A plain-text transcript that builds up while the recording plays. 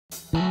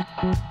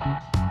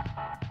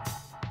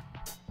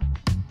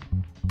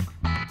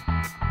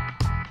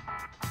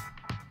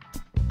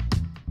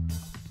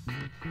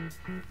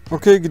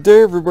Okay, good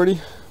day everybody.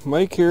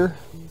 Mike here.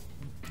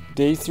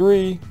 Day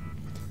 3.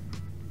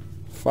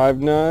 5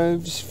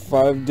 knives,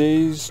 5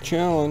 days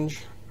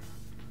challenge.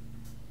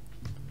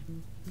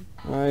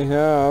 I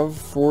have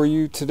for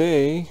you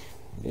today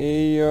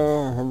a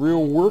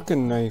real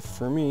working knife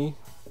for me.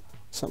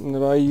 Something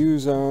that I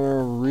use on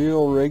a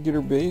real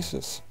regular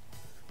basis.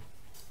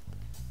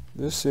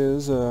 This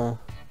is a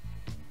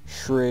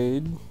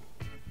Schrade,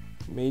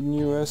 made in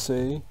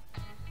USA,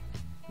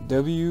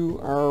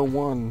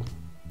 WR1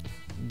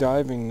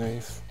 diving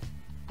knife.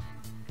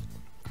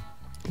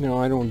 Now,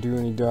 I don't do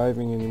any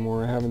diving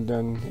anymore. I haven't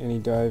done any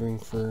diving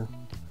for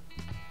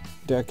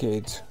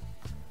decades.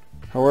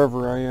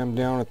 However, I am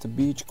down at the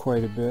beach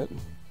quite a bit,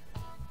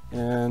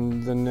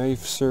 and the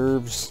knife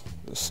serves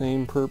the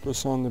same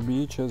purpose on the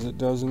beach as it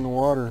does in the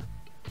water,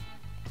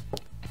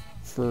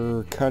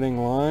 for cutting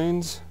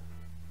lines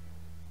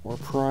or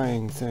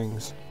prying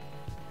things.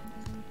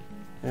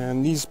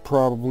 And these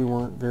probably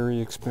weren't very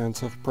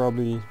expensive,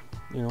 probably,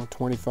 you know,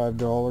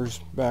 $25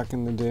 back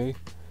in the day.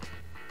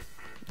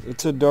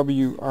 It's a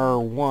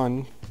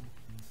WR1,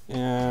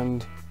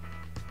 and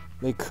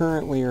they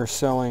currently are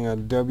selling a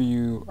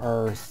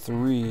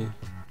WR3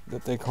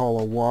 that they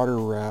call a water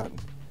rat,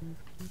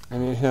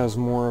 and it has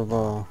more of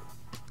a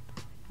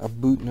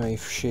boot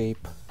knife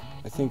shape.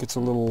 I think it's a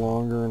little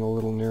longer and a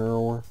little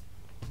narrower.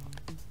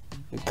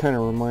 It kind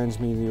of reminds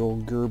me of the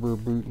old Gerber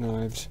boot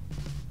knives.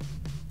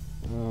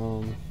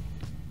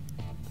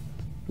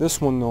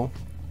 This one though,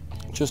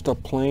 just a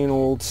plain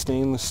old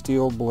stainless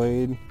steel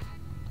blade.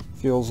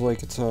 Feels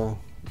like it's a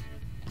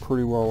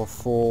pretty well a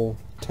full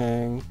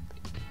tang,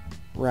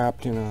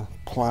 wrapped in a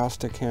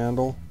plastic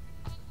handle,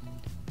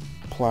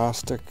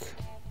 plastic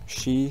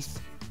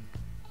sheath.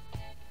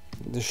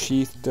 The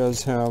sheath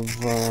does have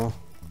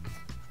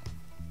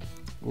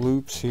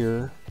loops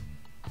here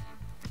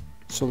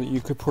so that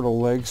you could put a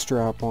leg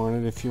strap on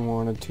it if you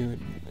wanted to.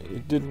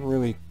 It didn't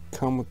really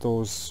come with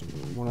those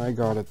when I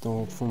got it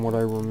though, from what I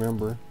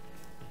remember.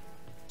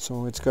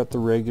 So it's got the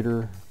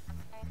regular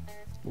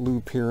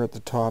loop here at the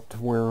top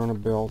to wear on a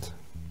belt,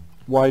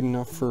 wide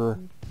enough for,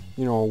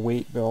 you know, a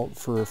weight belt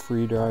for a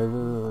free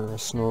diver or a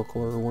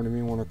snorkeler or whatever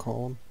you want to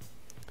call them.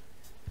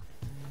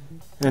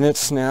 And it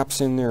snaps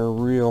in there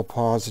real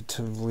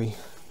positively.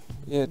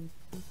 It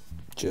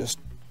just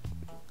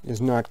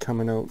is not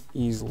coming out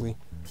easily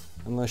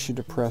unless you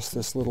depress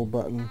this little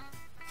button,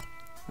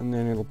 and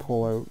then it'll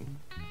pull out.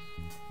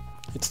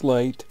 It's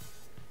light.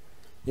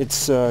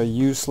 It's a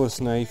useless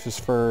knife as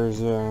far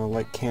as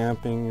like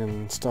camping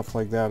and stuff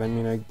like that. I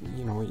mean,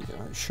 you know,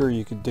 sure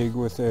you could dig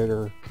with it,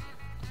 or,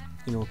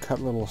 you know,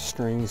 cut little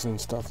strings and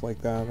stuff like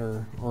that,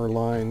 or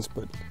lines,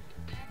 but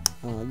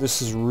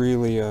this is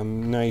really a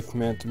knife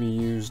meant to be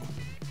used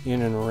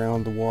in and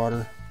around the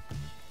water,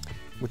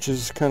 which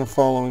is kind of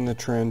following the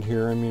trend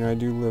here. I mean, I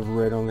do live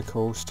right on the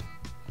coast,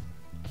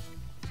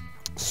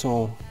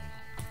 so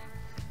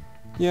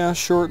yeah,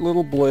 short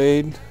little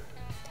blade.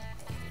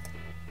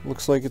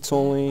 Looks like it's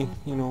only,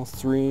 you know,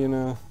 3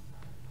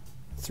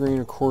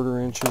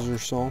 3¼ inches or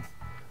so,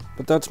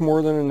 but that's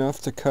more than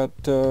enough to cut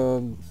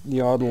the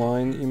odd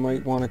line that you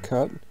might want to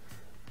cut,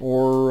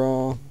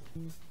 or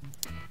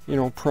you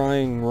know,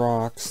 prying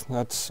rocks.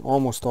 That's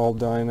almost all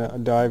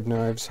dive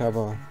knives have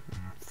a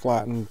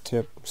flattened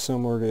tip,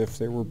 similar to if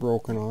they were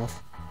broken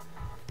off,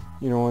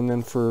 you know. And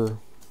then for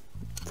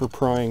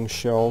prying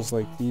shells,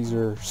 like these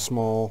are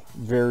small,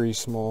 very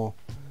small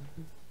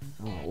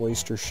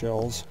oyster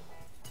shells.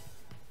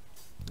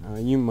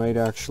 You might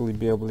actually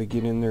be able to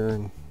get in there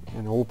and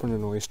open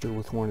an oyster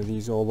with one of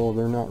these, although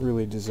they're not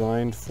really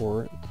designed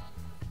for it.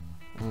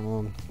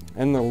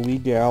 And the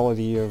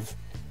legality of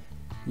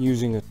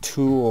using a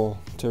tool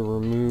to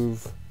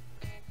remove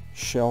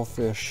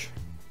shellfish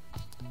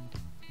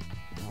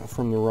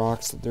from the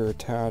rocks that they're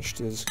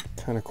attached is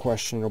kind of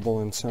questionable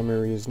in some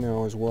areas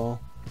now as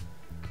well.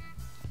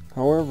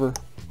 However,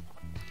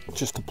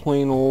 just a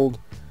plain old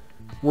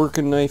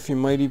working knife you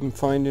might even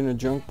find in a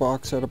junk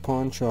box at a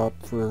pawn shop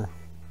for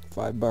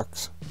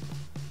 $5.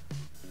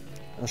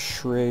 A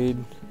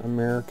Schrade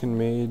American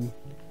made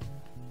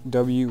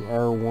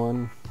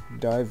WR1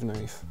 dive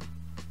knife.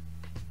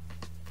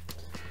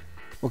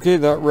 Okay,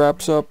 that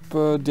wraps up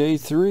day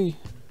 3.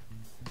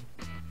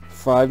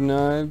 5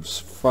 knives,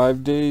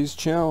 5 days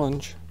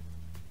challenge.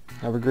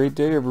 Have a great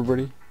day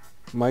everybody.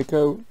 Mike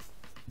out.